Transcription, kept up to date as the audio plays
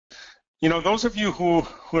You know, those of you who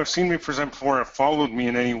have seen me present before, have followed me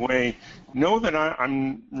in any way, know that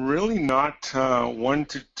I'm really not one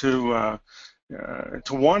to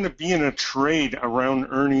want to be in a trade around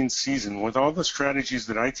earnings season. With all the strategies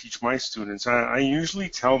that I teach my students, I usually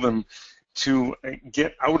tell them to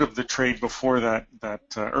get out of the trade before that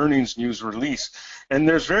earnings news release. And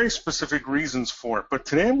there's very specific reasons for it. But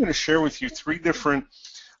today I'm going to share with you three different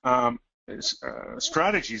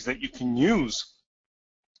strategies that you can use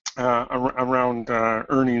around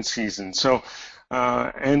earnings season. So,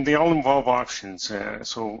 and they all involve options.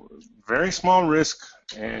 So very small risk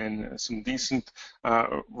and some decent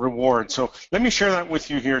reward. So let me share that with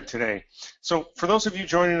you here today. So for those of you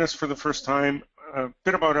joining us for the first time, a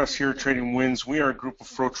bit about us here at Trading Wins. We are a group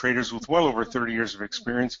of pro traders with well over 30 years of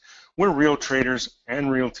experience. We're real traders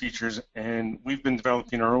and real teachers, and we've been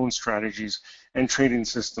developing our own strategies and trading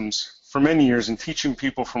systems for many years and teaching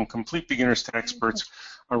people from complete beginners to experts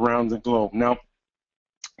around the globe. Now,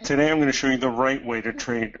 today I'm going to show you the right way to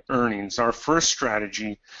trade earnings. Our first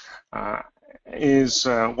strategy is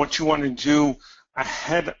what you want to do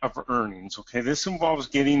ahead of earnings. Okay, this involves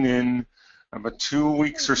getting in about 2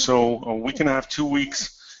 weeks or so, a week and a half, 2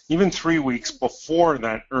 weeks, even 3 weeks before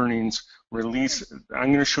that earnings release. I'm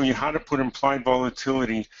going to show you how to put implied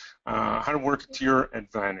volatility, how to work it to your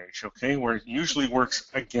advantage, okay, where it usually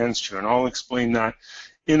works against you, and I'll explain that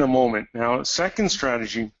in a moment. Now, second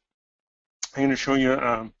strategy, I'm going to show you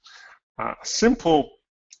a simple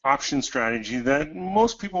option strategy that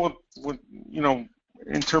most people would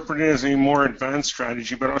interpret it as a more advanced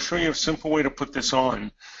strategy, but I'll show you a simple way to put this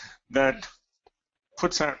on that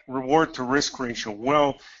puts that reward to risk ratio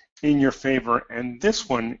well in your favor. And this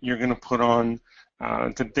one you're going to put on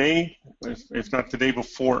the day, if not the day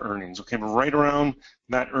before earnings, okay, but right around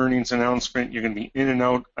that earnings announcement, you're going to be in and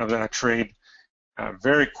out of that trade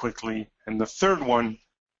very quickly. And the third one,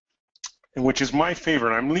 which is my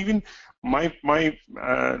favorite, I'm leaving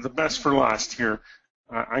the best for last here.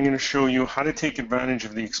 I'm going to show you how to take advantage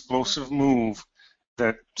of the explosive move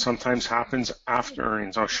that sometimes happens after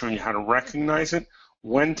earnings. I'll show you how to recognize it,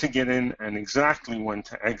 when to get in, and exactly when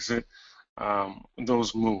to exit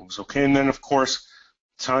those moves. Okay, and then of course,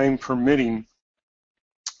 time permitting,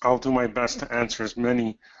 I'll do my best to answer as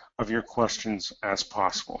many of your questions as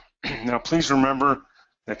possible. Now, please remember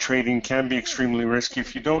that trading can be extremely risky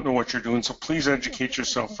if you don't know what you're doing, so please educate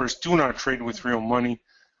yourself first. Do not trade with real money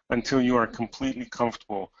until you are completely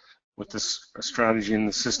comfortable with this strategy and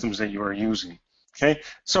the systems that you are using. Okay,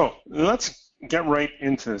 so let's get right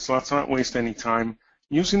into this. Let's not waste any time.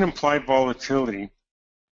 Using implied volatility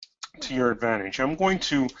to your advantage, I'm going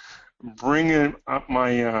to bring up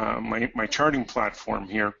my charting platform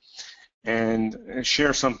here and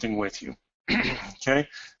share something with you. Okay,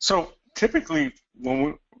 so typically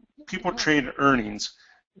when people trade earnings,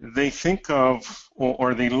 they think of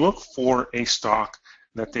or they look for a stock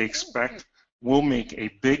that they expect will make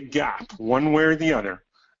a big gap one way or the other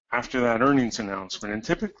after that earnings announcement. And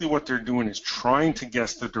typically what they're doing is trying to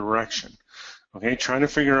guess the direction, okay, trying to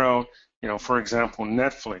figure out, for example,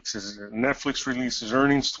 Netflix releases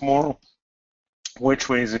earnings tomorrow, which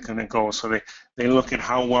way is it going to go? So they look at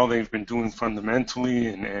how well they've been doing fundamentally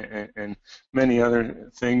and many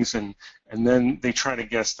other things, and then they try to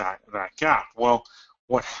guess that gap. Well,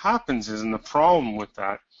 what happens is, and the problem with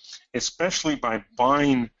that, especially by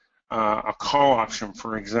buying a call option,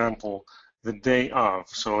 for example, the day of.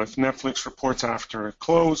 So if Netflix reports after a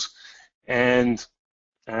close, and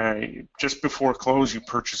just before close you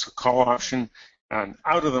purchase a call option, an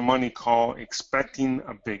out of the money call expecting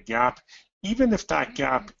a big gap, even if that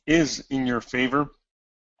gap is in your favor,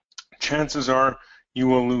 chances are you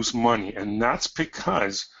will lose money, and that's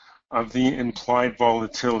because of the implied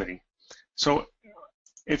volatility. So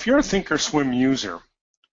if you're a thinkorswim user,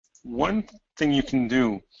 one thing you can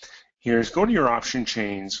do here is go to your option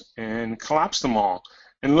chains and collapse them all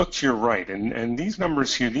and look to your right. And these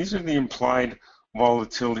numbers here, these are the implied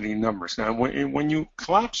volatility numbers. Now, when you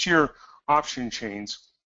collapse your option chains,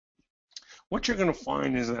 what you're going to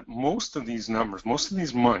find is that most of these numbers, most of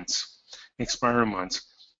these months, expiry months,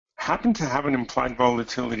 happen to have an implied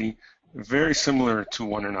volatility very similar to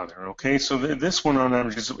one another. Okay, so this one on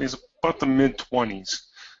average is about the mid-20s.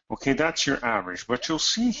 Okay, that's your average. But you'll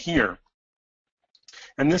see here,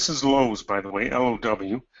 and this is lows, by the way,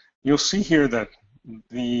 LOW, you'll see here that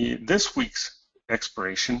this week's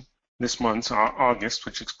expiration, this month's August,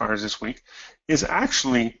 which expires this week, is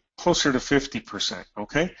actually closer to 50%,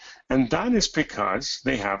 okay? And that is because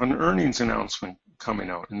they have an earnings announcement coming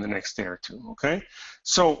out in the next day or two, okay?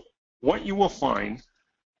 So what you will find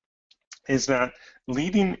is that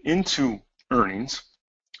leading into earnings,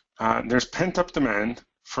 there's pent-up demand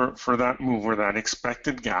for that move or that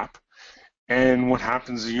expected gap. And what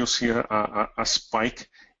happens is you'll see a spike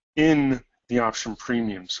in the option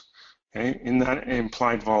premiums, okay, in that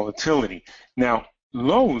implied volatility. Now,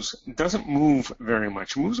 lows doesn't move very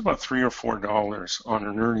much. It moves about $3 or $4 on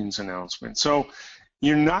an earnings announcement. So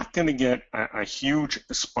you're not going to get a huge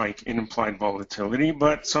spike in implied volatility,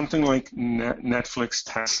 but something like Netflix,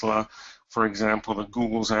 Tesla, for example, the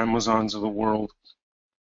Googles, Amazons of the world,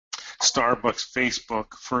 Starbucks,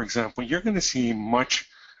 Facebook, for example, you're going to see a much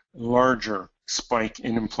larger spike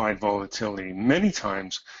in implied volatility. Many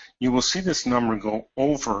times you will see this number go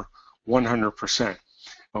over 100%.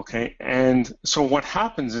 Okay, and so what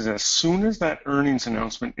happens is as soon as that earnings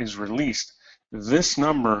announcement is released, this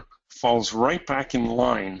number falls right back in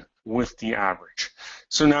line with the average.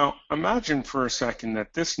 So now imagine for a second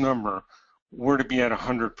that this number were to be at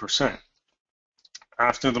 100%.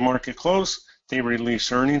 After the market closed, they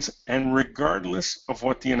release earnings, and regardless of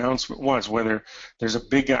what the announcement was, whether there's a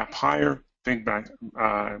big gap higher, big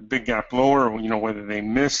gap lower, or, whether they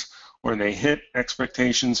miss or they hit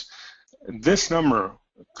expectations, this number,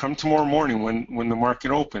 come tomorrow morning when the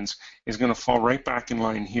market opens, is going to fall right back in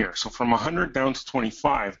line here. So from 100 down to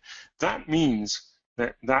 25, that means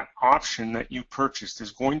that that option that you purchased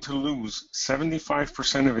is going to lose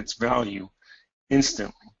 75% of its value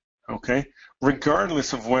instantly, okay?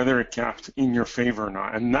 Regardless of whether it gapped in your favor or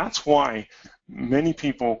not. And that's why many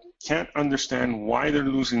people can't understand why they're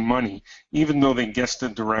losing money, even though they guessed the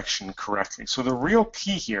direction correctly. So the real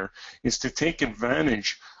key here is to take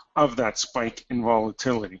advantage of that spike in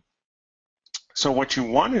volatility. So what you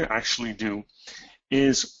want to actually do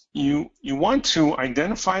is you want to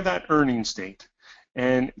identify that earnings date,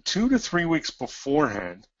 and 2 to 3 weeks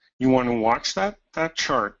beforehand, you want to watch that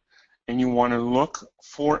chart, and you want to look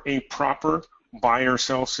for a proper buy or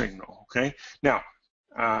sell signal, okay? Now,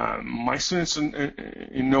 my students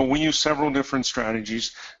we use several different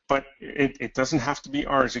strategies, but it doesn't have to be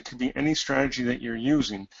ours. It could be any strategy that you're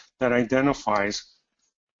using that identifies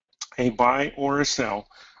a buy or a sell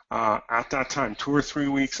at that time, 2 or 3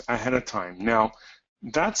 weeks ahead of time. Now,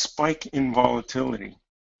 that spike in volatility,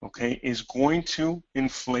 okay, is going to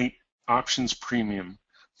inflate options premium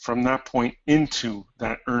from that point into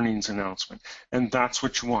that earnings announcement. And that's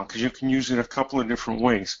what you want, because you can use it a couple of different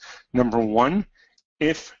ways. Number one,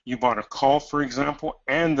 if you bought a call, for example,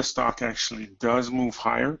 and the stock actually does move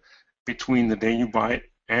higher between the day you buy it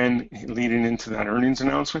and leading into that earnings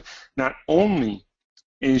announcement, not only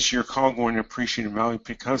is your call going to appreciate in value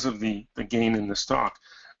because of the gain in the stock,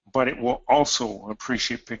 but it will also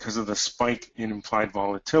appreciate because of the spike in implied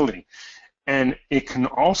volatility. And it can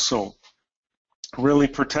also really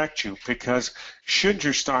protect you, because should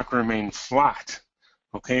your stock remain flat,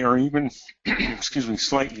 okay, or even, excuse me,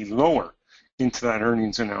 slightly lower into that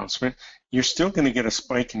earnings announcement, you're still going to get a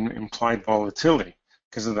spike in implied volatility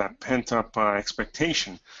because of that pent-up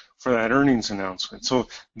expectation for that earnings announcement. So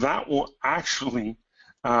that will actually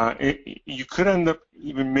you could end up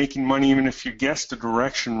even making money even if you guessed the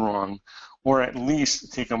direction wrong, or at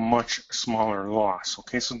least take a much smaller loss.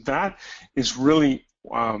 Okay, so that is really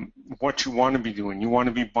what you want to be doing. You want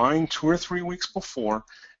to be buying 2 or 3 weeks before,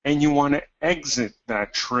 and you want to exit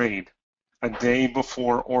that trade a day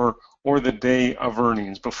before or the day of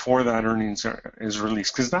earnings, before that earnings is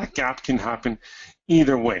released, because that gap can happen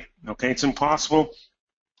either way. Okay, it's impossible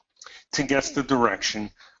to guess the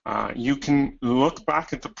direction. You can look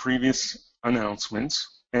back at the previous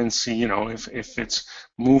announcements and see, if it's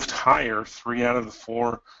moved higher 3 out of the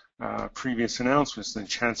 4 previous announcements, then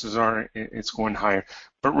chances are it's going higher.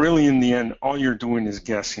 But really, in the end, all you're doing is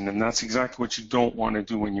guessing, and that's exactly what you don't want to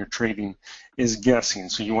do when you're trading, is guessing.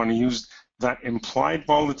 So you want to use that implied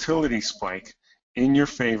volatility spike in your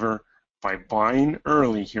favor by buying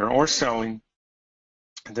early here or selling,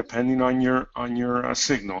 depending on your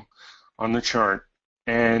signal on the chart,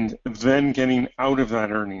 and then getting out of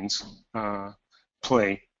that earnings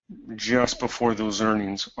play just before those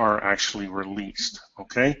earnings are actually released,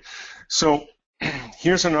 okay? So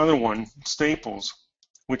here's another one, Staples,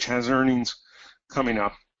 which has earnings coming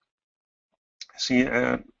up. See,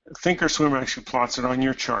 Thinkorswim actually plots it on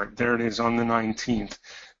your chart. There it is on the 19th.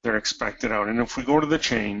 They're expected out. And if we go to the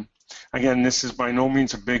chain, again, this is by no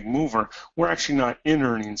means a big mover. We're actually not in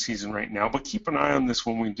earnings season right now, but keep an eye on this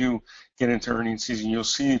when we do get into earnings season. You'll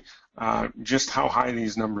see just how high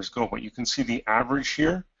these numbers go. But you can see the average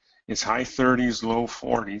here is high 30s, low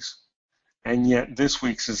 40s. And yet this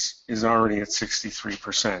week's is already at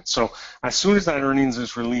 63%. So as soon as that earnings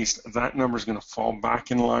is released, that number is going to fall back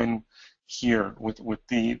in line here with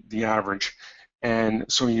the average. And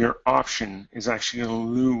so your option is actually going to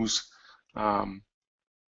lose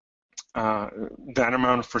that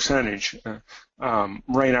amount of percentage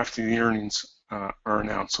right after the earnings are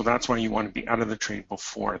announced. So that's why you want to be out of the trade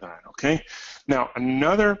before that, okay? Now,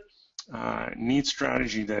 another neat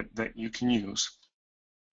strategy that you can use,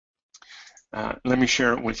 let me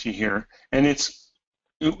share it with you here, and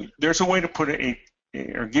there's a way to put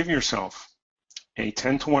or give yourself a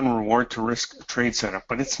 10-to-1 reward to risk trade setup,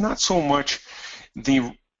 but it's not so much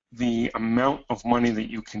the amount of money that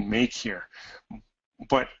you can make here.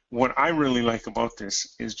 But what I really like about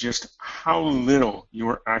this is just how little you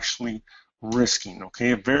are actually risking,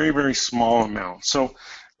 okay? A very, very small amount. So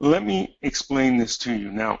let me explain this to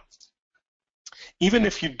you. Now, even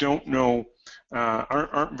if you don't know,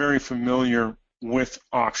 aren't very familiar with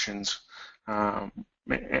options, and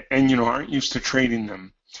aren't used to trading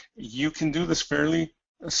them, you can do this fairly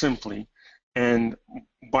simply. And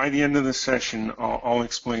by the end of the session, I'll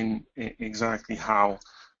explain exactly how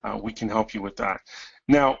we can help you with that.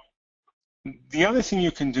 Now, the other thing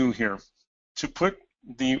you can do here to put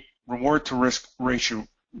the reward to risk ratio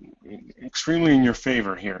extremely in your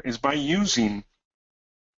favor here is by using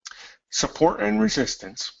support and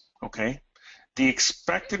resistance, okay? The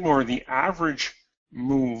expected or the average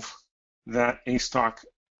move that a stock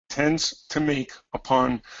tends to make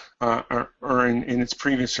upon or in its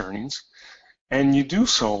previous earnings, and you do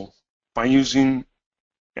so by using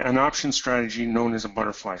an option strategy known as a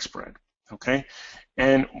butterfly spread, okay?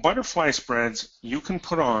 And butterfly spreads you can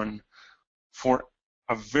put on for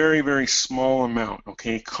a very, very small amount,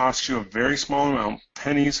 okay? It costs you a very small amount,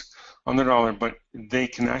 pennies on the dollar, but they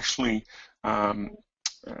can actually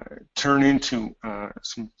turn into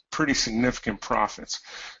some pretty significant profits.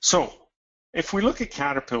 So if we look at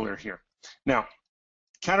Caterpillar here, now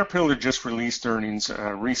Caterpillar just released earnings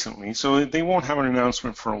recently, so they won't have an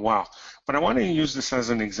announcement for a while, but I want to use this as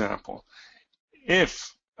an example.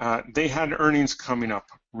 If they had earnings coming up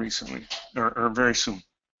recently or very soon,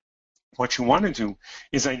 what you want to do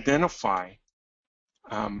is identify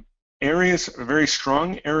areas, very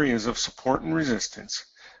strong areas of support and resistance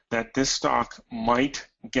that this stock might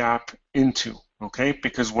gap into, okay?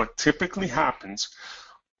 Because what typically happens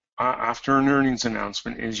after an earnings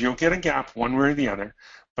announcement is you'll get a gap one way or the other,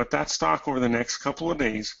 but that stock over the next couple of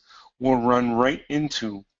days will run right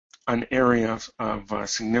into an area of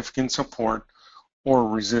significant support or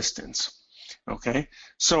resistance, okay?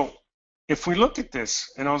 So if we look at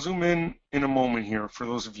this, and I'll zoom in a moment here for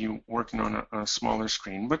those of you working on a smaller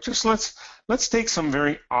screen, but just let's take some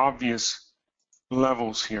very obvious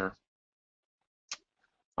levels here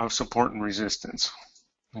of support and resistance,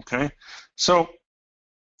 okay? So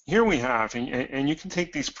here we have, and you can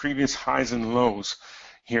take these previous highs and lows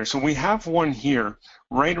here. So we have one here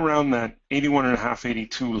right around that 81.5,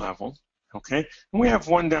 82 level, okay? And we have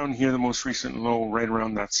one down here, the most recent low, right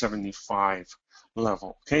around that 75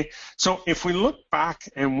 level, okay? So if we look back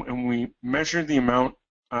and we measure the amount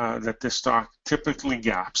that this stock typically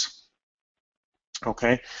gaps,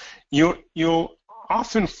 okay, you'll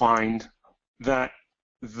often find that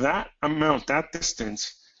amount, that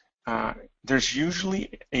distance, there's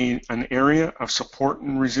usually an area of support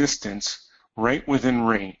and resistance right within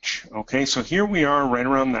range, okay? So here we are right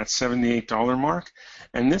around that $78 mark,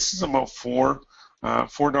 and this is about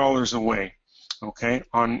 $4 away, okay,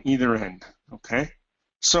 on either end, okay?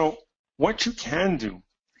 So what you can do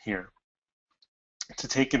here to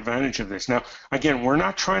take advantage of this. Now, again, we're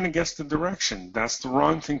not trying to guess the direction. That's the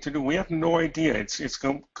wrong thing to do. We have no idea. It's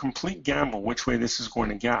a complete gamble which way this is going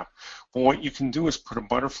to gap. But what you can do is put a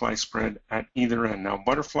butterfly spread at either end. Now,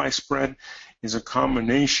 butterfly spread is a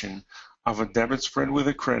combination of a debit spread with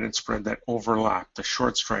a credit spread that overlap. The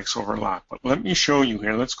short strikes overlap. But let me show you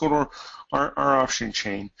here. Let's go to our option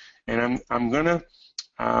chain, and I'm going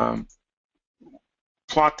to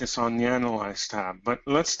plot this on the Analyze tab. But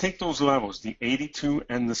let's take those levels, the 82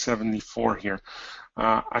 and the 74 here.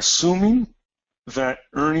 Assuming that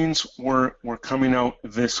earnings were coming out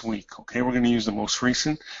this week, okay, we're going to use the most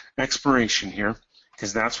recent expiration here,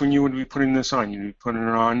 because that's when you would be putting this on. You'd be putting it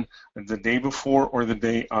on the day before or the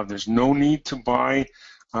day of. There's no need to buy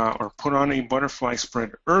or put on a butterfly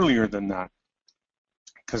spread earlier than that,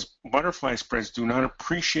 because butterfly spreads do not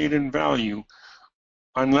appreciate in value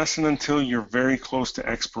unless and until you're very close to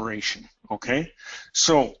expiration, okay?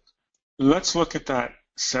 So let's look at that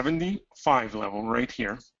 75 level right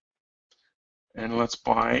here, and let's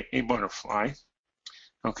buy a butterfly,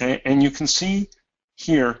 okay? And you can see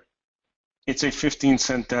here, it's a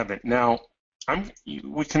 15-cent debit. Now,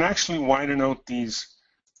 we can actually widen out these,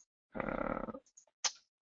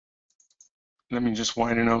 let me just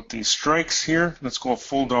widen out these strikes here. Let's go a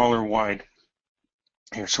full dollar wide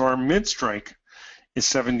here. So our mid strike is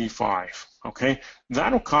 75, okay?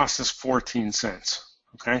 That'll cost us 14 cents,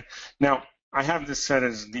 okay? Now, I have this set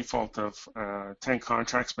as a default of 10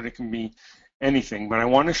 contracts, but it can be anything. But I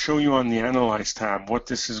want to show you on the Analyze tab what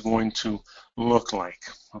this is going to look like,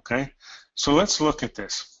 okay? So let's look at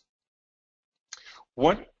this.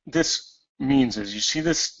 What this means is, you see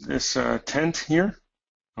this tent here?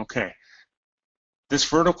 Okay. This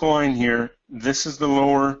vertical line here, this is the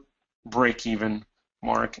lower break-even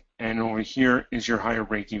mark, and over here is your higher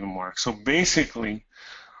break-even mark. So basically,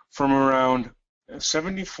 from around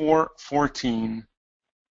 74.14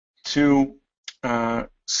 to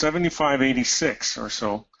 75.86 or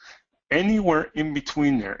so, anywhere in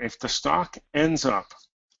between there, if the stock ends up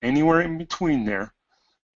anywhere in between there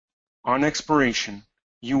on expiration,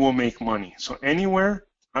 you will make money. So anywhere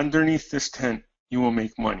underneath this tent, you will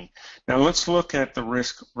make money. Now let's look at the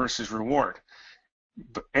risk versus reward.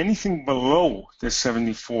 Anything below this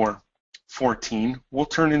 74.14 will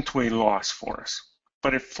turn into a loss for us,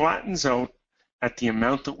 but it flattens out at the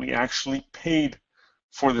amount that we actually paid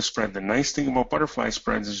for the spread. The nice thing about butterfly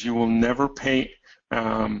spreads is you will never pay,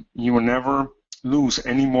 you will never lose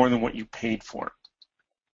any more than what you paid for it.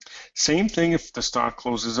 Same thing if the stock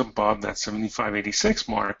closes above that 75.86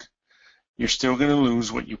 mark, you're still going to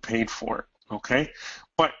lose what you paid for it, okay?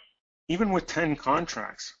 But even with 10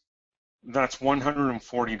 contracts, that's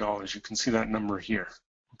 $140. You can see that number here,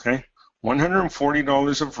 okay?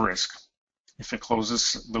 $140 of risk if it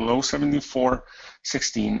closes below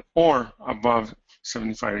 74.16 or above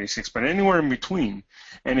 75.86, but anywhere in between.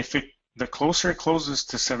 And if the closer it closes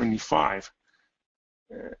to 75,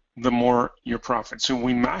 the more your profit. So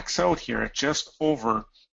we max out here at just over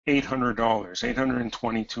 $800,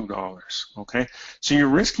 $822, okay? So you're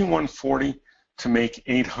risking 140 to make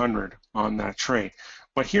 800 on that trade.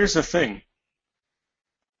 But here's the thing,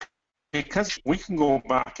 because we can go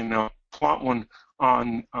back and now plot one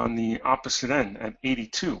on the opposite end at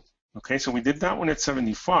 82, okay? So we did that one at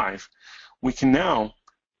 75. We can now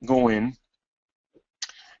go in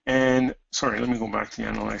and, sorry, let me go back to the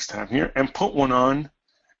Analyze tab here and put one on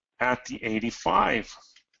at the 85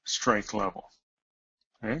 strike level,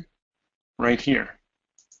 okay? Right here,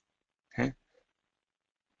 okay?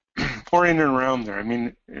 Or in and around there. I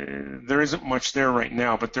mean, there isn't much there right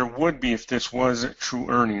now, but there would be if this was true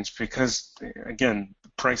earnings, because, again,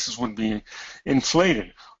 prices would be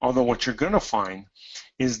inflated. Although what you're going to find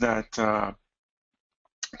is that the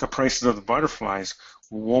prices of the butterflies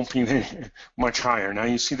won't be much higher. Now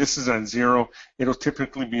you see this is at 0. It'll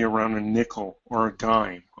typically be around a nickel or a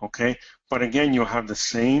dime, okay? But again, you'll have the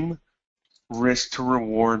same risk to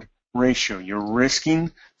reward ratio. You're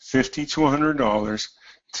risking $50 to $100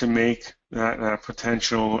 to make that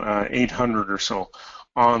potential 800 or so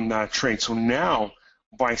on that trade. So now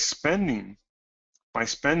by spending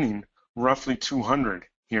roughly 200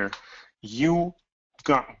 here, you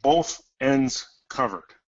got both ends covered.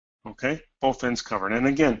 Okay, both ends covered. And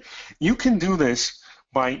again, you can do this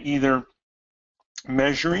by either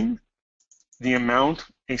measuring the amount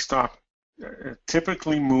a stock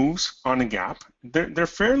typically moves on a gap. They're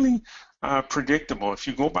fairly predictable. If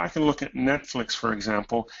you go back and look at Netflix, for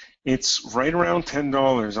example, it's right around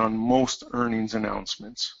 $10 on most earnings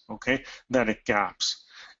announcements, okay, that it gaps.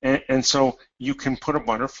 And so you can put a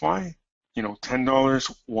butterfly, you know,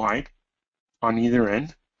 $10 wide on either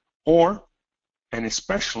end, or, and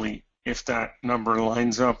especially if that number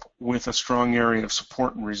lines up with a strong area of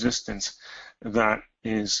support and resistance, that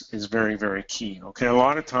is very, very key. Okay, a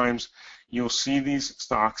lot of times you'll see these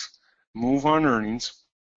stocks move on earnings,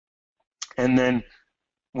 and then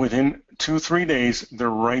within 2-3 days, they're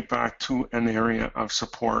right back to an area of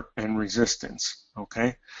support and resistance.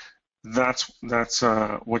 Okay, that's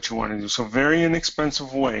what you want to do. So very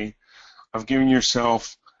inexpensive way of giving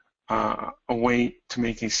yourself a way to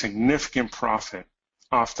make a significant profit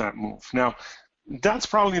off that move. Now, that's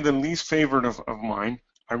probably the least favorite of mine.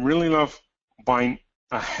 I really love buying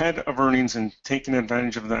ahead of earnings and taking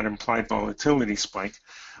advantage of that implied volatility spike.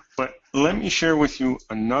 But let me share with you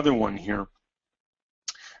another one here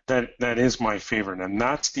that is my favorite, and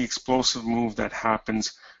that's the explosive move that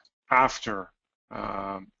happens after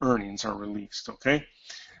earnings are released, okay?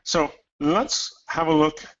 So let's have a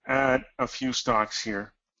look at a few stocks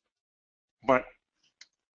here. But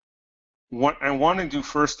what I want to do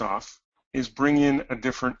first off is bring in a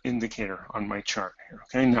different indicator on my chart here,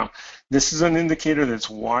 okay? Now, this is an indicator that's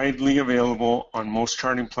widely available on most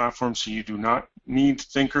charting platforms, so you do not need to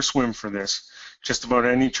think or swim for this. Just about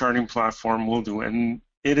any charting platform will do, and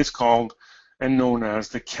it is called and known as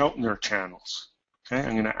the Keltner channels, okay?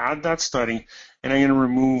 I'm going to add that study, and I'm going to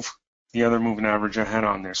remove the other moving average I had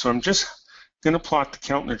on there. So I'm just going to plot the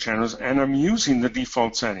Keltner channels, and I'm using the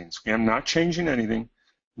default settings. Okay, I'm not changing anything,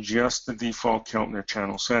 just the default Keltner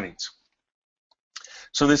channel settings.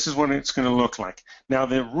 So this is what it's going to look like. Now,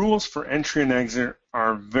 the rules for entry and exit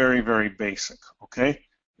are very, very basic, okay?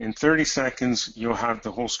 In 30 seconds, you'll have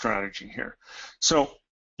the whole strategy here. So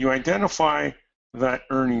you identify that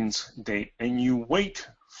earnings date, and you wait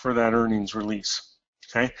for that earnings release,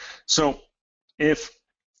 okay? So if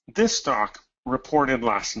this stock reported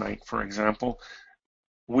last night, for example,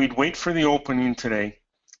 we'd wait for the opening today,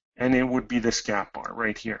 and it would be this gap bar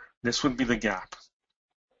right here. This would be the gap.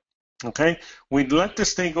 Okay, we'd let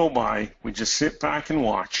this day go by. We just sit back and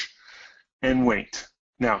watch and wait.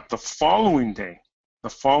 Now, the following day,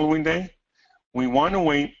 we want to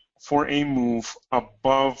wait for a move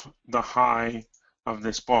above the high of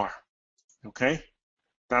this bar. Okay,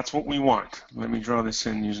 that's what we want. Let me draw this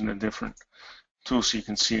in using a different tool so you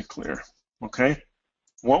can see it clear. Okay,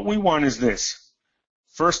 what we want is this.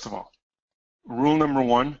 First of all, rule number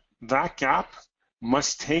one, that gap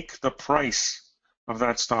must take the price of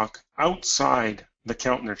that stock outside the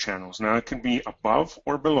Keltner channels. Now, it could be above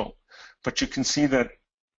or below, but you can see that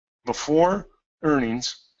before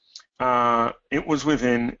earnings, it was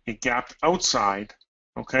within, it gapped outside,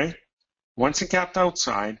 okay? Once it gapped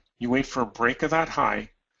outside, you wait for a break of that high,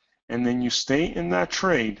 and then you stay in that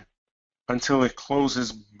trade until it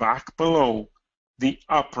closes back below the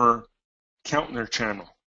upper Keltner channel,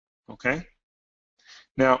 okay?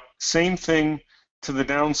 Now, same thing to the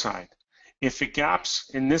downside. If it gaps,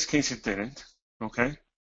 in this case it didn't, okay?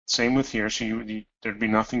 Same with here, so there'd be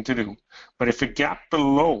nothing to do. But if it gapped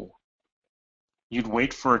below, you'd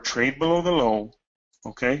wait for a trade below the low,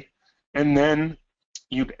 okay? And then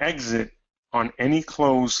you'd exit on any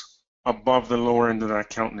close above the lower end of that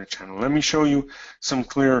Keltner channel. Let me show you some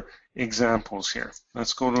clear examples here.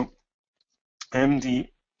 Let's go to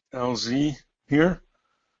MDLZ here,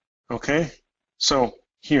 okay? So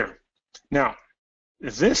here, now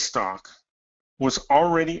this stock was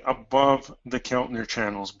already above the Keltner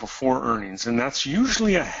channels before earnings, and that's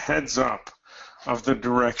usually a heads up of the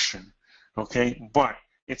direction, okay? But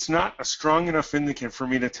it's not a strong enough indicator for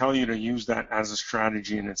me to tell you to use that as a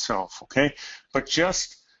strategy in itself, okay? But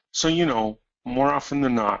just so you know, more often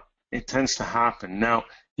than not, it tends to happen. Now,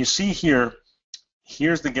 you see here,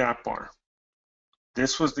 here's the gap bar.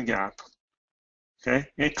 This was the gap, okay?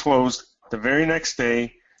 It closed. The very next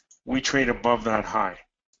day, we trade above that high.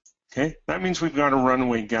 Okay, that means we've got a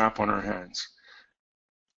runaway gap on our hands,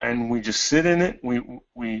 and we just sit in it.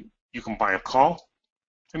 You can buy a call.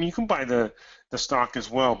 I mean, you can buy the stock as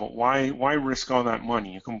well, but why risk all that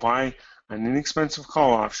money? You can buy an inexpensive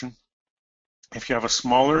call option. If you have a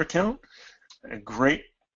smaller account, a great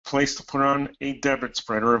place to put on a debit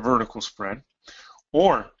spread or a vertical spread,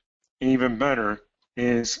 or even better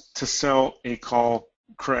is to sell a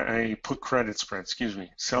put credit spread.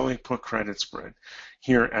 Sell a put credit spread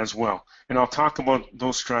here as well. And I'll talk about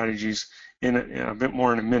those strategies in a bit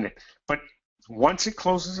more in a minute. But once it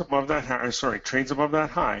closes above that high, trades above that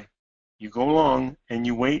high, you go long and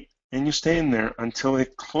you wait and you stay in there until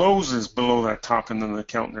it closes below that top end of the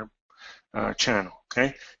Keltner channel,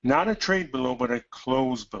 okay? Not a trade below, but a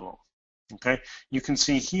close below, okay? You can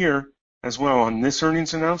see here as well on this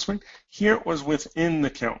earnings announcement, here it was within the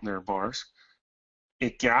Keltner bars.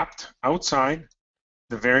 It gapped outside.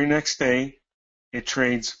 The very next day, it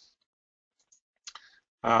trades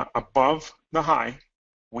above the high.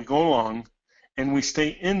 We go long, and we stay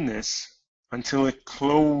in this until it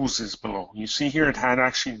closes below. You see here, it had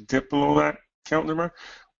actually dipped below that Keltner bar.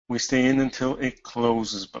 We stay in until it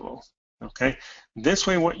closes below. Okay. This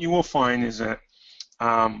way, what you will find is that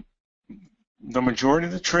the majority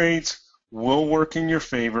of the trades will work in your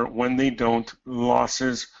favor. When they don't,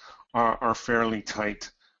 losses are fairly tight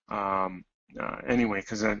anyway,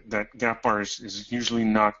 because that gap bar is usually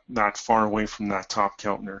not that far away from that top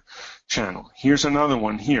Keltner channel. Here's another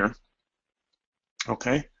one here.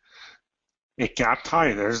 Okay, it gapped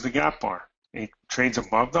high. There's the gap bar. It trades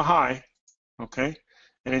above the high. Okay,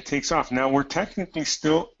 and it takes off. Now we're technically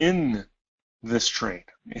still in this trade.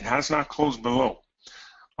 It has not closed below.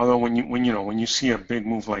 Although when you see a big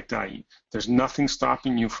move like that, there's nothing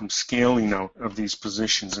stopping you from scaling out of these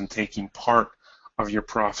positions and taking part of your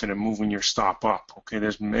profit and moving your stop up. Okay,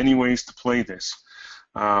 there's many ways to play this,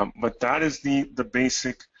 but that is the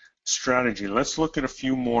basic strategy. Let's look at a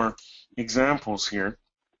few more examples here.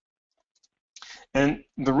 And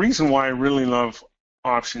the reason why I really love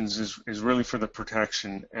options is really for the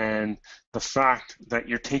protection and the fact that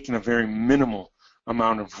you're taking a very minimal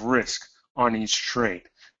amount of risk on each trade.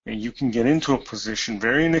 And you can get into a position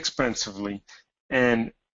very inexpensively,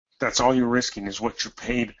 and that's all you're risking is what you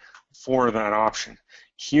paid for that option.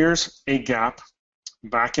 Here's a gap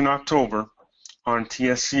back in October on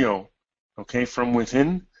TSCO, okay, from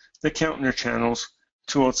within the counter channels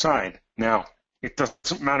to outside. Now, it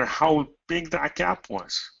doesn't matter how big that gap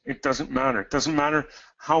was. It doesn't matter. It doesn't matter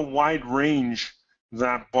how wide range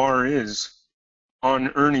that bar is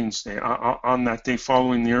on earnings day, on that day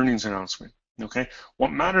following the earnings announcement, okay?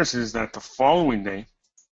 What matters is that the following day,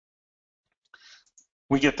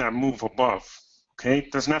 we get that move above, okay?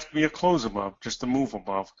 It doesn't have to be a close above, just a move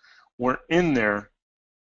above. We're in there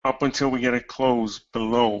up until we get a close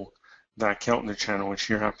below that Keltner channel, which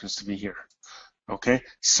here happens to be here, okay?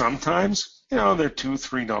 Sometimes, you know, they're $2,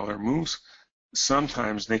 $3 moves.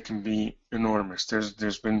 Sometimes they can be enormous.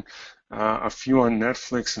 There's been a few on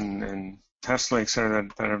Netflix and Tesla, etc.,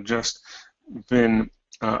 that have just been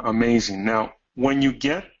amazing. Now, when you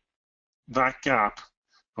get that gap,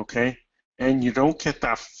 okay, and you don't get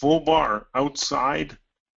that full bar outside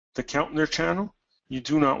the Keltner channel, you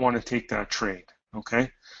do not want to take that trade, okay?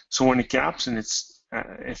 So when it gaps and it's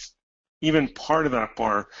if even part of that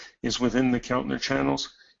bar is within the Keltner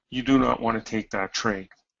channels, you do not want to take that trade,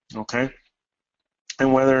 okay?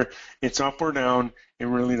 And whether it's up or down, it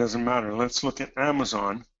really doesn't matter. Let's look at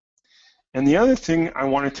Amazon. And the other thing I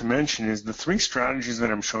wanted to mention is the three strategies that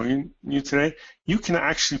I'm showing you today, you can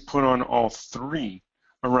actually put on all three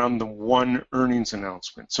around the one earnings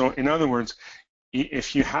announcement. So in other words,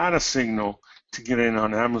 if you had a signal to get in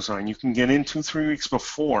on Amazon, you can get in 2-3 weeks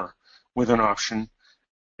before with an option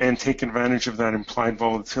and take advantage of that implied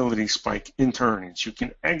volatility spike into earnings. You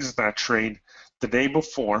can exit that trade the day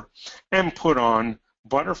before and put on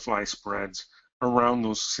butterfly spreads around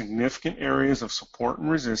those significant areas of support and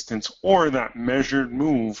resistance, or that measured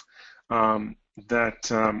move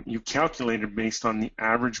that you calculated based on the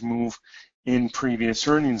average move in previous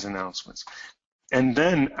earnings announcements. And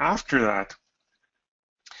then after that,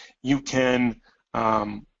 you can,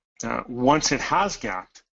 once it has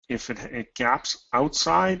gapped, if it gaps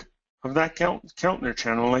outside of that Keltner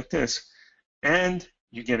channel like this, and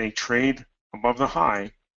you get a trade above the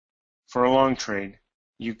high for a long trade,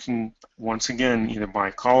 you can once again either buy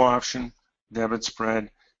a call option, debit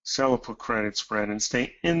spread, sell a put credit spread, and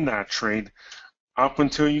stay in that trade up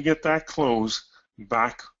until you get that close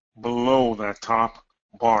back below that top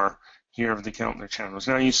bar here of the Keltner channels.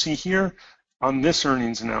 Now you see here on this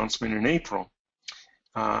earnings announcement in April,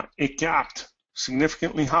 it gapped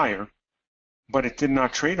significantly higher, but it did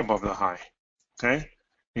not trade above the high, okay?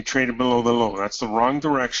 It traded below the low. That's the wrong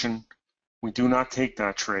direction. We do not take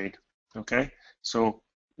that trade, okay? So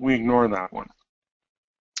we ignore that one.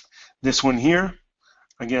 This one here,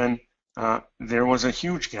 again, there was a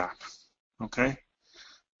huge gap, okay?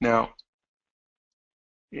 Now,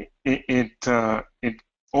 it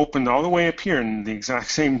opened all the way up here, and the exact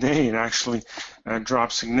same day it actually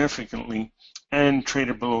dropped significantly and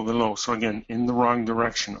traded below the low. So again, in the wrong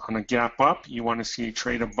direction. On a gap up, you want to see a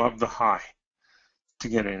trade above the high to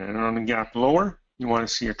get in, and on a gap lower, you want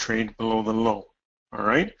to see a trade below the low. All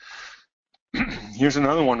right. Here's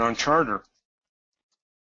another one on Charter.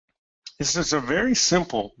 This is a very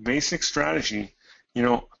simple, basic strategy. You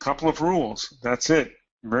know, a couple of rules. That's it.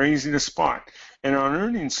 Very easy to spot. And on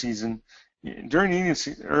earnings season, during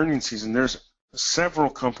earnings season, there's several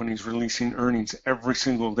companies releasing earnings every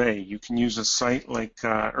single day. You can use a site like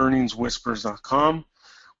earningswhispers.com,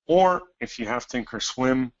 or if you have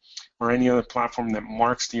Thinkorswim or any other platform that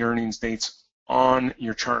marks the earnings dates on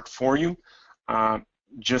your chart for you,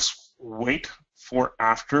 just wait for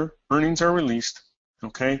after earnings are released,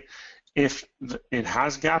 okay? If it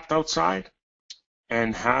has gapped outside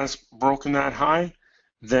and has broken that high,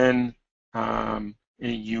 then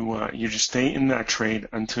you just stay in that trade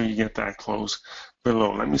until you get that close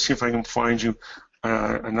below. Let me see if I can find you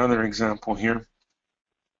another example here.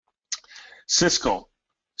 Cisco.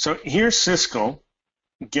 So here's Cisco,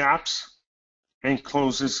 gaps and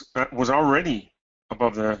closes, was already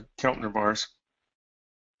above the Keltner bars,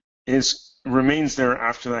 remains there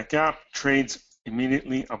after that gap, trades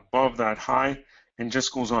immediately above that high, and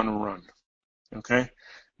just goes on a run. Okay,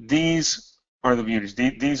 these are the beauties.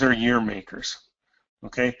 These are year makers.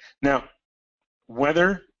 Okay, now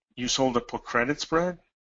whether you sold a put credit spread,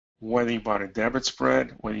 whether you bought a debit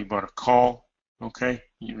spread, whether you bought a call, okay,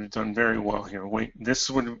 you've done very well here. Wait, this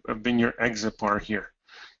would have been your exit bar here.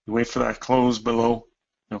 You wait for that close below,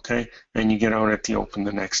 okay, and you get out at the open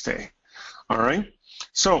the next day. All right,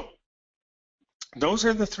 so those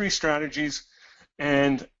are the three strategies,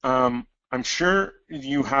 and I'm sure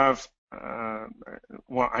you have,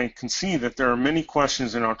 well, I can see that there are many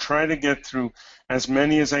questions, and I'll try to get through as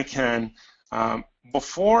many as I can.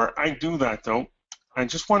 Before I do that, though, I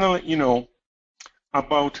just want to let you know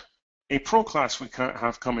about a pro class we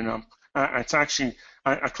have coming up. It's actually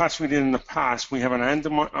a class we did in the past. We have an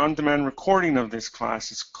on-demand recording of this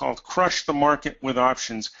class. It's called Crush the Market with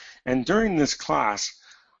Options. And during this class,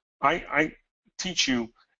 I teach you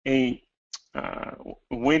a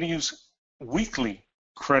way to use weekly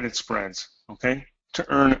credit spreads, okay, to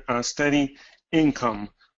earn a steady income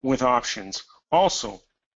with options. Also,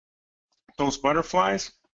 those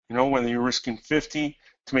butterflies, you know, whether you're risking 50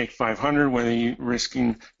 to make 500, whether you're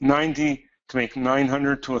risking 90 to make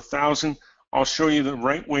 900 to 1,000, I'll show you the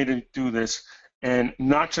right way to do this, and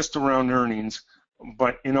not just around earnings,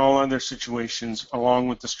 but in all other situations, along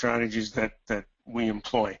with the strategies that we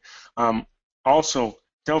employ. Also,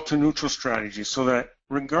 delta neutral strategies, so that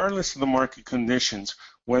regardless of the market conditions,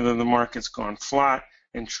 whether the market's gone flat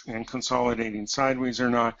and consolidating sideways or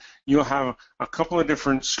not, you'll have a couple of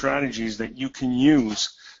different strategies that you can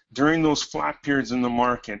use during those flat periods in the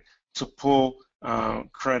market to pull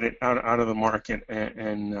credit out of the market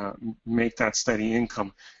and make that steady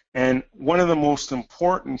income. And one of the most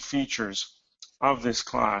important features of this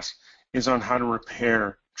class is on how to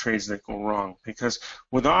repair trades that go wrong. Because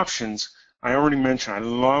with options, I already mentioned, I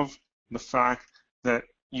love the fact that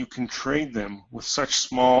you can trade them with such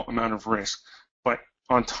small amount of risk. But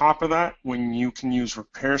on top of that, when you can use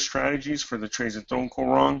repair strategies for the trades that don't go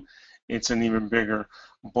wrong, it's an even bigger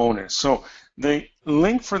bonus. So the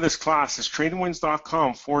link for this class is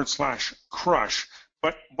tradingwins.com/crush.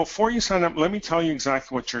 But before you sign up, let me tell you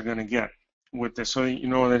exactly what you're going to get with this so that you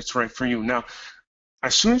know that it's right for you. Now,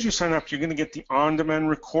 as soon as you sign up, you're going to get the on-demand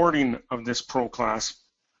recording of this pro class.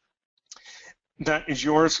 That is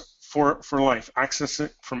yours for life. Access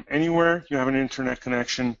it from anywhere you have an internet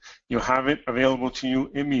connection. You'll have it available to you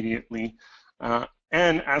immediately.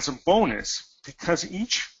 And as a bonus, because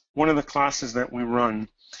each one of the classes that we run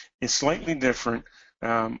is slightly different,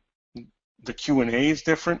 the Q&A is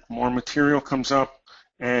different, more material comes up,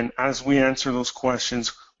 and as we answer those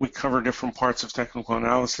questions, we cover different parts of technical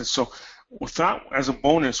analysis. So with that as a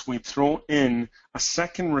bonus, we throw in a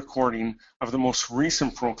second recording of the most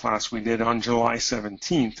recent pro class we did on July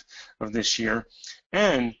 17th of this year.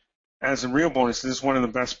 And as a real bonus, this is one of the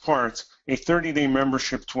best parts, a 30-day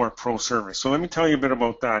membership to our pro service. So let me tell you a bit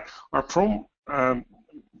about that. Our pro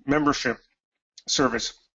membership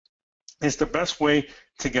service is the best way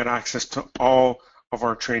to get access to all of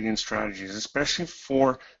our trading strategies, especially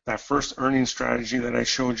for that first earning strategy that I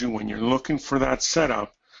showed you. When you're looking for that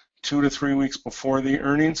setup 2 to 3 weeks before the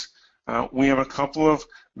earnings, we have a couple of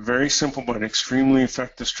very simple but extremely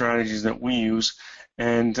effective strategies that we use,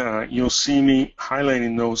 and you'll see me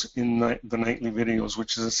highlighting those in the nightly videos,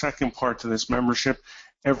 which is the second part to this membership.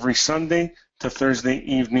 Every Sunday to Thursday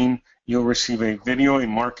evening, you'll receive a video, a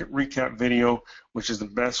market recap video, which is the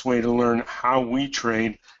best way to learn how we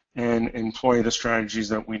trade and employ the strategies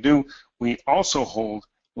that we do. We also hold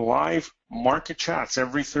live market chats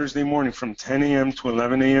every Thursday morning from 10 a.m. to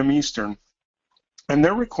 11 a.m. Eastern. And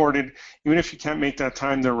they're recorded. Even if you can't make that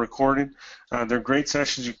time, they're recorded. They're great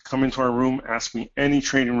sessions. You can come into our room, ask me any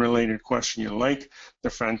trading-related question you like.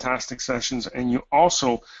 They're fantastic sessions. And you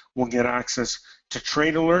also will get access to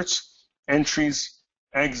trade alerts, entries,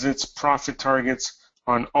 exits, profit targets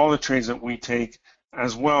on all the trades that we take.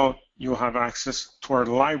 As well, you'll have access to our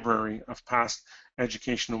library of past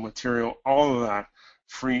educational material, all of that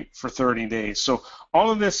free for 30 days. So all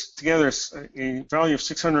of this together is a value of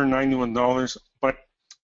 $691. But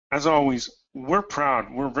as always, we're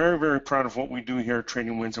proud. We're very, very proud of what we do here at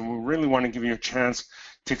Trading Wins, and we really want to give you a chance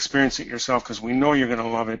to experience it yourself because we know you're going to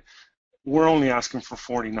love it. We're only asking for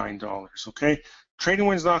 $49, okay?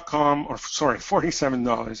 TradingWins.com, or sorry,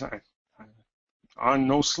 $47. On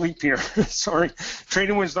no sleep here. Sorry.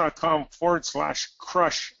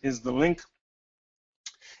 TradingWins.com/crush is the link.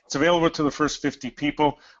 It's available to the first 50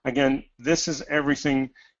 people. Again, this is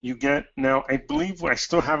everything you get. Now, I believe I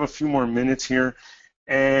still have a few more minutes here.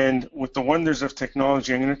 And with the wonders of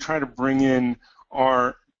technology, I'm going to try to bring in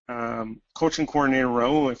our coaching coordinator,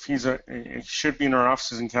 Raul. If he should be in our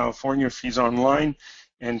offices in California, if he's online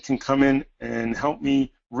and can come in and help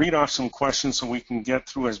me read off some questions so we can get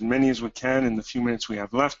through as many as we can in the few minutes we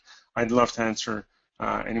have left. I'd love to answer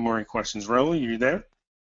any more questions. Raul, are you there?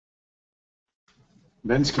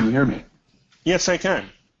 Vince, can you hear me? Yes, I can.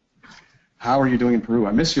 How are you doing in Peru?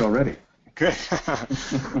 I miss you already. Good.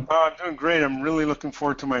 I'm doing great. I'm really looking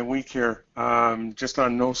forward to my week here. Just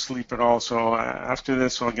on no sleep at all. So after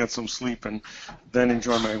this, I'll get some sleep and then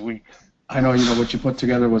enjoy my week. I know, what you put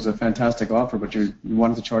together was a fantastic offer, but you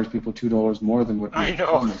wanted to charge people $2 more than what you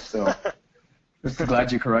promised. So just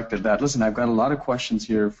glad you corrected that. Listen, I've got a lot of questions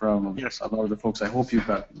here from a lot of the folks. I hope you've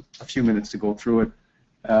got a few minutes to go through it.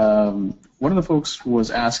 One of the folks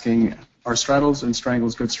was asking, are straddles and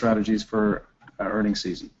strangles good strategies for earnings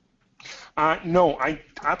season? No, I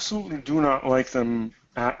absolutely do not like them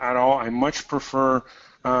at all. I much prefer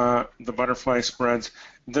the butterfly spreads.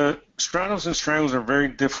 The straddles and strangles are very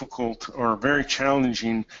difficult or very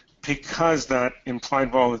challenging because that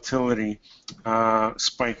implied volatility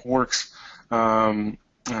spike works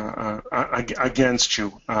against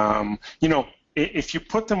you. You know, if you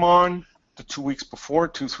put them on the 2 weeks before,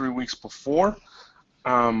 3 weeks before,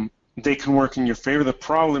 they can work in your favor. The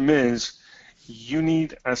problem is you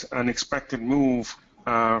need an expected move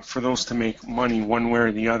for those to make money one way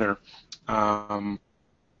or the other.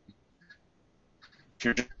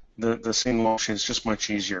 The same launch is just much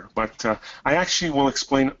easier. But I actually will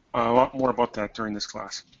explain a lot more about that during this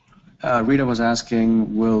class. Rita was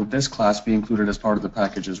asking, will this class be included as part of the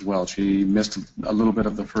package as well? She missed a little bit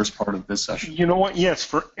of the first part of this session. You know what? Yes,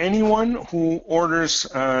 for anyone who orders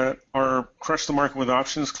our Crush the Market with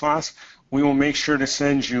Options class, we will make sure to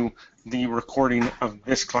send you the recording of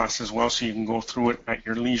this class as well so you can go through it at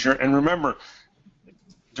your leisure. And remember,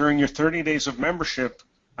 during your 30 days of membership,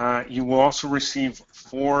 you will also receive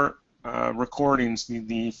 4 recordings,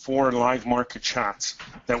 the 4 live market chats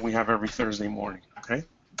that we have every Thursday morning, okay?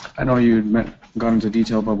 I know you gone into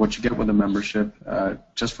detail about what you get with a membership.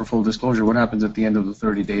 Just for full disclosure, what happens at the end of the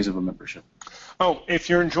 30 days of a membership? Oh, if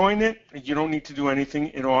you're enjoying it, you don't need to do anything.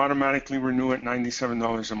 It'll automatically renew at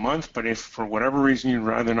 $97 a month, but if for whatever reason you'd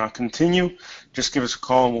rather not continue, just give us a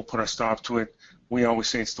call and we'll put a stop to it. We always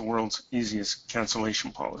say it's the world's easiest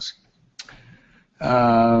cancellation policy.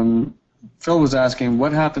 Phil was asking,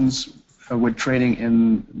 what happens with trading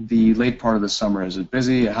in the late part of the summer? Is it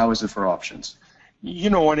busy? How is it for options?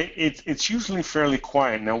 You know what? It's usually fairly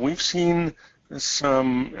quiet. Now we've seen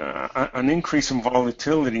some an increase in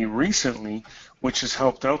volatility recently, which has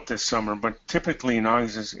helped out this summer. But typically in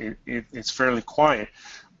August, it's fairly quiet.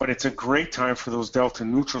 But it's a great time for those delta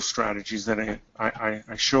neutral strategies that I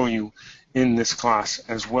show you in this class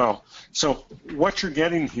as well. So what you're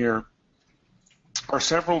getting here are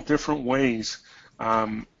several different ways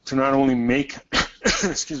to not only make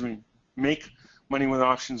make money with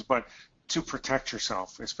options, but to protect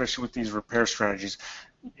yourself, especially with these repair strategies.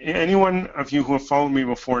 Anyone of you who have followed me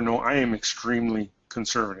before know I am extremely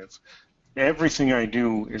conservative. Everything I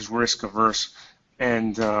do is risk averse,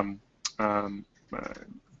 and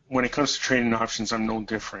when it comes to trading options, I'm no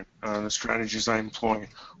different. The strategies I employ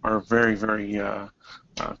are very, very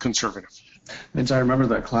conservative. Vince, I remember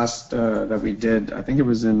that class that we did. I think it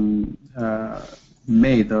was in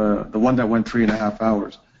May, the one that went 3.5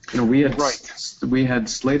 hours. You know, we had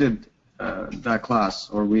slated that class,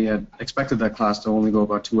 or we had expected that class to only go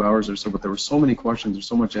about 2 hours or so, but there were so many questions, there's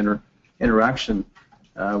so much interaction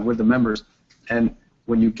with the members, and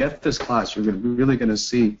when you get this class, you're really going to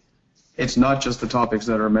see it's not just the topics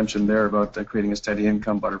that are mentioned there about creating a steady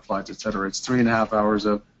income, butterflies, etc. It's 3.5 hours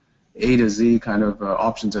of A to Z kind of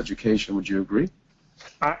options education. Would you agree?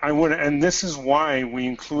 I would, and this is why we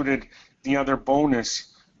included the other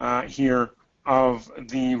bonus here of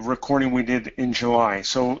the recording we did in July.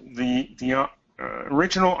 So the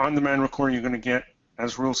original on-demand recording you're going to get,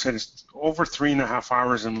 as Rule said, is over 3.5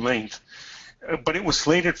 hours in length, but it was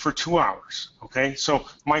slated for 2 hours, okay? So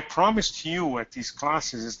my promise to you at these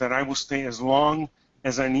classes is that I will stay as long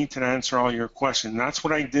as I need to answer all your questions. That's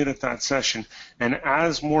what I did at that session, and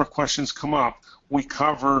as more questions come up, we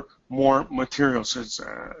cover more material. So it's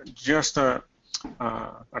just a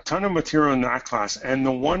ton of material in that class, and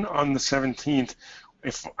the one on the 17th,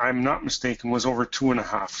 if I'm not mistaken, was over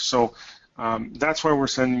 2.5. So that's why we're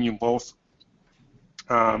sending you both.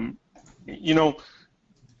 You know,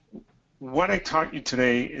 what I taught you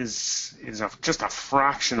today is just a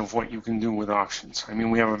fraction of what you can do with options. I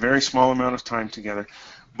mean, we have a very small amount of time together,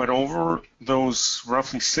 but over those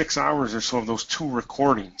roughly 6 hours or so of those 2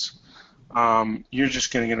 recordings, you're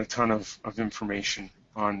just going to get a ton of information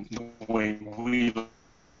on the way we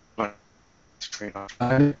like to trade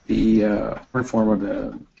options. The form of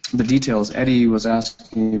the details. Eddie was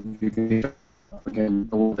asking if you could again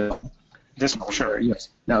a little bit. This, sure. Yes.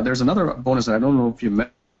 Now, there's another bonus that I don't know if you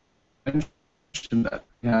mentioned that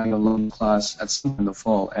having a loan class at some in the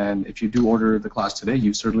fall, and if you do order the class today,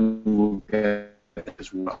 you certainly will get it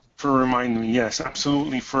as well. For reminding me, yes,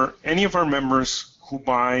 absolutely. For any of our members who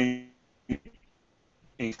buy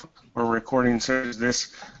a recording such as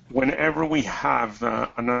this, whenever we have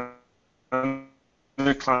another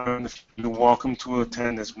class, you're welcome to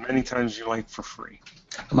attend as many times as you like for free.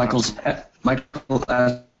 Michael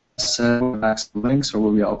asks links, or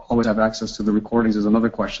will we always have access to the recordings? Is another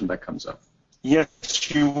question that comes up.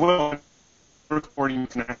 Yes, you will. or you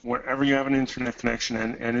connect wherever you have an internet connection,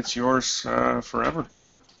 and it's yours forever.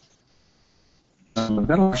 I've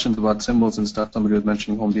got questions about symbols and stuff. Somebody was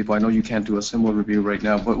mentioning Home Depot. I know you can't do a symbol review right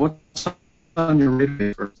now, but what's on your radar in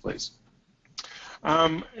the first place?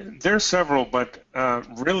 There's several, but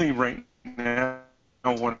really right now,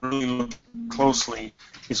 what I really look closely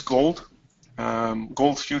is gold.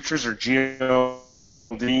 Gold futures or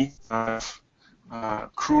GLD,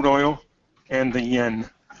 crude oil, and the yen.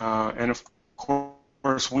 And of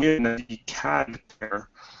course, we had the CAD pair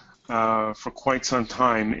for quite some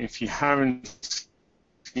time. If you haven't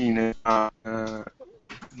seen it,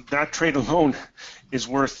 that trade alone is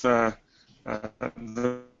worth the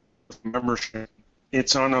membership.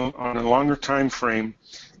 It's on a longer time frame,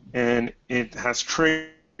 and it has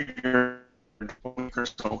triggered a week or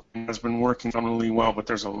so and has been working phenomenally well. But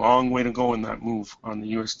there's a long way to go in that move on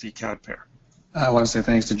the USD CAD pair. I want to say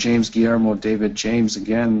thanks to James, Guillermo, David, James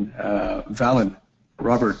again, Valen,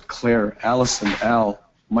 Robert, Claire, Allison, Al,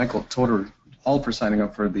 Michael, Toter, all for signing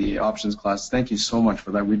up for the options class. Thank you so much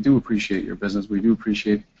for that. We do appreciate your business. We do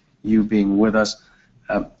appreciate you being with us.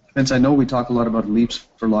 Vince, I know we talk a lot about leaps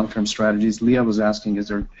for long-term strategies. Leah was asking, is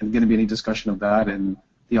there going to be any discussion of that in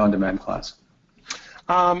the on-demand class?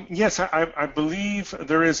 Yes, I believe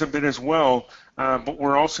there is a bit as well, but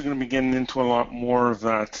we're also going to be getting into a lot more of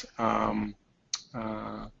that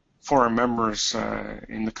for our members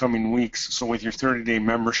in the coming weeks. So with your 30-day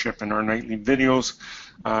membership and our nightly videos,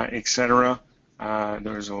 etc.,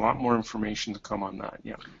 there's a lot more information to come on that.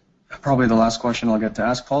 Yeah. Probably the last question I'll get to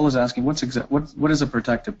ask. Paul is asking, what is a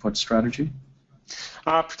protective put strategy?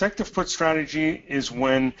 Protective put strategy is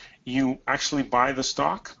when you actually buy the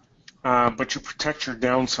stock, but you protect your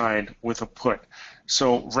downside with a put.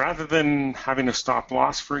 So rather than having a stop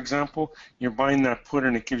loss, for example, you're buying that put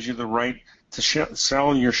and it gives you the right to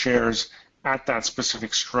sell your shares at that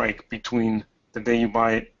specific strike between the day you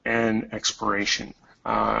buy it and expiration.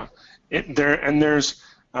 There's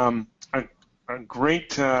a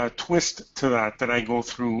great twist to that I go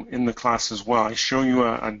through in the class as well. I show you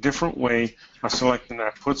a different way of selecting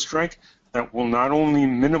that put strike that will not only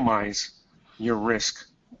minimize your risk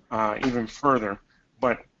even further,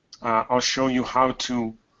 but I'll show you how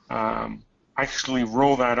to actually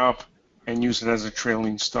roll that up and use it as a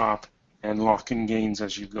trailing stop and lock in gains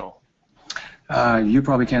as you go. You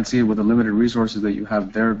probably can't see it with the limited resources that you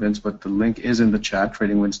have there, Vince, but the link is in the chat,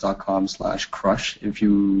 tradingwins.com/crush. If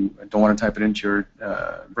you don't want to type it into your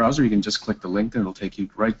browser, you can just click the link and it'll take you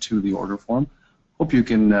right to the order form. Hope you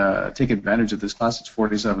can take advantage of this class. It's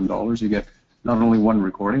 $47. You get not only one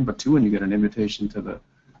recording, but two, and you get an invitation to the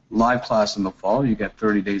live class in the fall. You get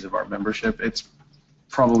 30 days of our membership. It's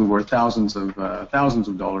probably worth thousands of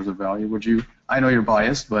dollars of value. Would you? I know you're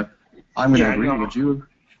biased, but I'm going to agree. No. Would you?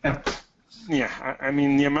 Yeah, I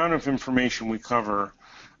mean the amount of information we cover.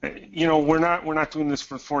 You know, we're not doing this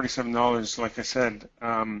for $47. Like I said,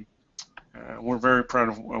 we're very proud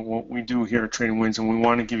of what we do here at Trading Wins, and we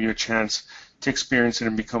want to give you a chance to experience it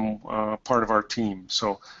and become part of our team.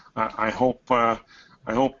 So I hope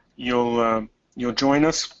you'll join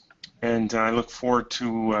us, and I look forward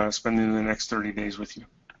to spending the next 30 days with you.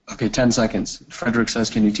 Okay, 10 seconds. Frederick says,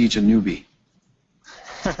 can you teach a newbie?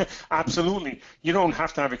 Absolutely. You don't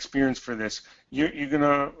have to have experience for this. You're going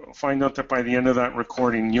to find out that by the end of that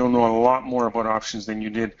recording, you'll know a lot more about options than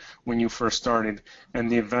you did when you first started.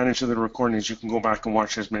 And the advantage of the recording is you can go back and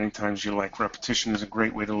watch as many times as you like. Repetition is a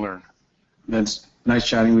great way to learn. That's nice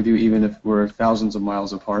chatting with you, even if we're thousands of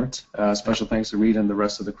miles apart. Special thanks to Reed and the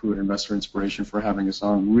rest of the crew at Investor Inspiration for having us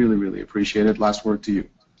on. Really, really appreciate it. Last word to you.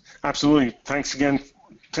 Absolutely. Thanks again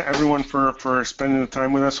to everyone for spending the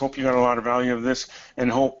time with us. Hope you got a lot of value of this, and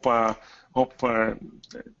hope to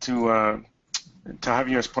have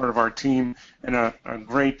you as part of our team. And a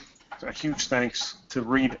huge thanks to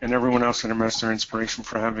Reed and everyone else at Investor Inspiration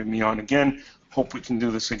for having me on again. Hope we can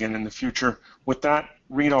do this again in the future. With that,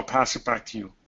 Reed, I'll pass it back to you.